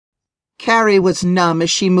Carrie was numb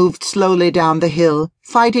as she moved slowly down the hill,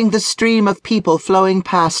 fighting the stream of people flowing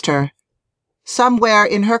past her. Somewhere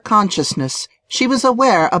in her consciousness, she was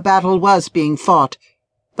aware a battle was being fought,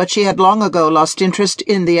 but she had long ago lost interest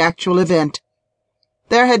in the actual event.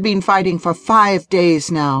 There had been fighting for 5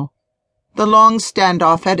 days now. The long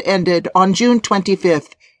standoff had ended on June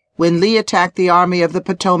 25th, when Lee attacked the Army of the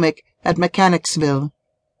Potomac at Mechanicsville.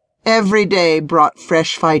 Every day brought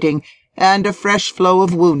fresh fighting and a fresh flow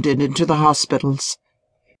of wounded into the hospitals.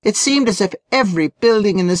 It seemed as if every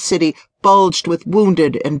building in the city bulged with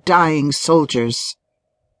wounded and dying soldiers.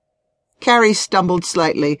 Carrie stumbled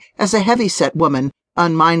slightly as a heavy-set woman,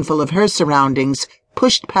 unmindful of her surroundings,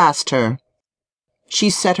 pushed past her. She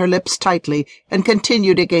set her lips tightly and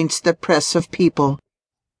continued against the press of people.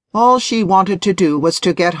 All she wanted to do was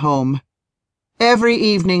to get home. Every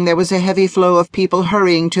evening there was a heavy flow of people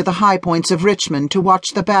hurrying to the high points of Richmond to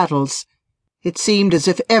watch the battles. It seemed as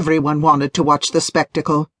if everyone wanted to watch the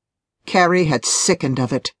spectacle. Carrie had sickened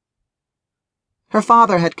of it. Her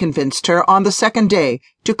father had convinced her on the second day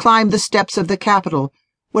to climb the steps of the Capitol,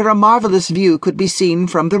 where a marvelous view could be seen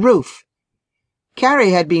from the roof.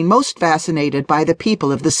 Carrie had been most fascinated by the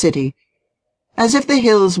people of the city. As if the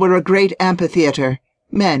hills were a great amphitheater,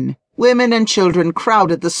 men, women, and children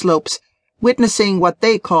crowded the slopes, witnessing what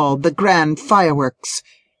they called the grand fireworks,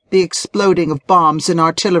 the exploding of bombs and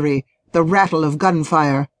artillery, the rattle of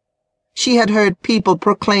gunfire. She had heard people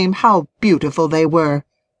proclaim how beautiful they were.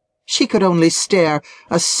 She could only stare,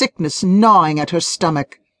 a sickness gnawing at her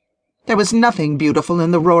stomach. There was nothing beautiful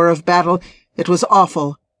in the roar of battle. It was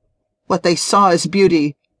awful. What they saw as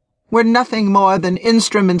beauty were nothing more than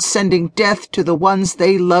instruments sending death to the ones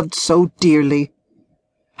they loved so dearly.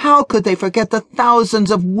 How could they forget the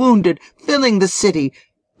thousands of wounded filling the city,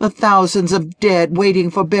 the thousands of dead waiting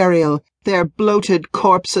for burial, their bloated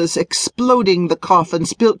corpses exploding the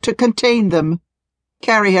coffins built to contain them?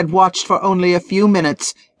 Carrie had watched for only a few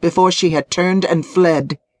minutes before she had turned and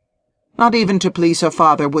fled. Not even to please her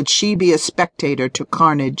father would she be a spectator to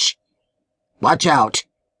carnage. "Watch out!"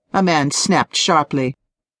 a man snapped sharply.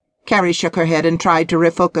 Carrie shook her head and tried to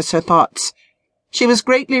refocus her thoughts. She was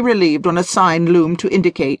greatly relieved when a sign loomed to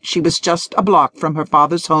indicate she was just a block from her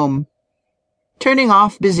father's home. Turning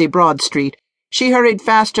off busy Broad Street, she hurried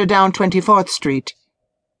faster down 24th Street.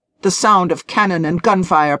 The sound of cannon and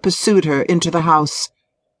gunfire pursued her into the house.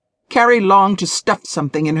 Carrie longed to stuff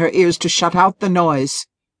something in her ears to shut out the noise.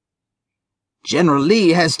 "General Lee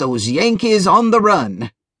has those Yankees on the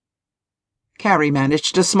run." Carrie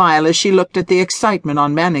managed to smile as she looked at the excitement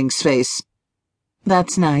on Manning's face.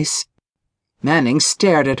 "That's nice." Manning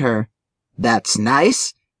stared at her. "That's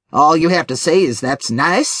nice? All you have to say is that's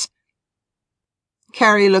nice?"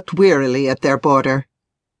 Carrie looked wearily at their boarder.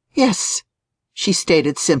 "Yes," she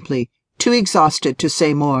stated simply, too exhausted to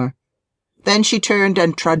say more. Then she turned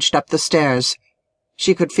and trudged up the stairs.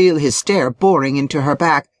 She could feel his stare boring into her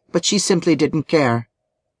back, but she simply didn't care.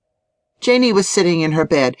 Ginny was sitting in her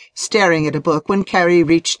bed, staring at a book when Carrie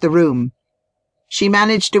reached the room. She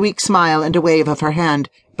managed a weak smile and a wave of her hand,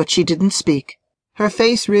 but she didn't speak. Her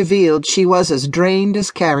face revealed she was as drained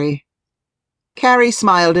as Carrie. Carrie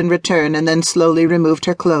smiled in return and then slowly removed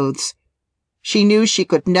her clothes. She knew she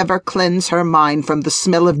could never cleanse her mind from the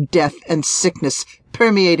smell of death and sickness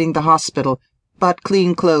permeating the hospital, but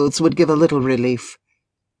clean clothes would give a little relief.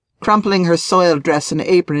 Crumpling her soiled dress and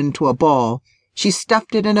apron into a ball, she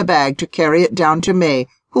stuffed it in a bag to carry it down to May,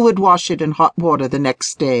 who would wash it in hot water the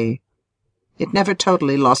next day. It never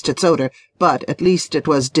totally lost its odor, but at least it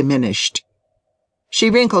was diminished. She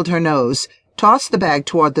wrinkled her nose, tossed the bag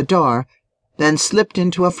toward the door, then slipped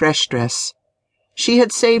into a fresh dress. She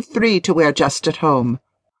had saved 3 to wear just at home.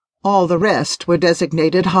 All the rest were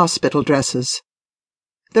designated hospital dresses.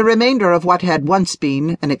 The remainder of what had once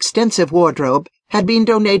been an extensive wardrobe had been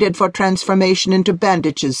donated for transformation into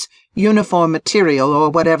bandages, uniform material,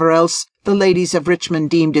 or whatever else the ladies of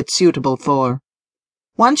Richmond deemed it suitable for.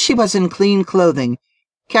 Once she was in clean clothing,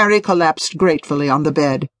 Carrie collapsed gratefully on the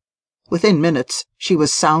bed. Within minutes, she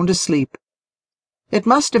was sound asleep. It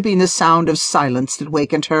must have been the sound of silence that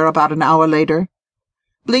wakened her about an hour later.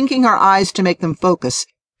 Blinking her eyes to make them focus,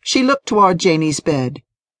 she looked toward Janie's bed.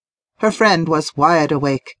 Her friend was wide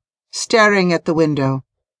awake, staring at the window.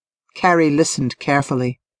 Carrie listened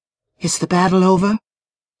carefully. "Is the battle over?"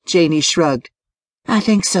 Janie shrugged. "I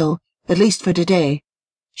think so, at least for today,"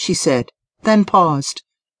 she said, then paused.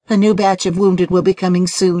 "A new batch of wounded will be coming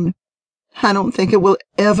soon." "I don't think it will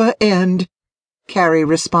ever end," Carrie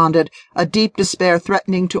responded, a deep despair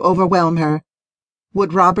threatening to overwhelm her.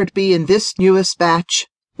 Would Robert be in this newest batch?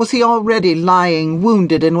 Was he already lying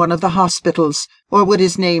wounded in one of the hospitals, or would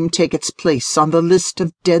his name take its place on the list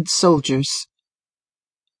of dead soldiers?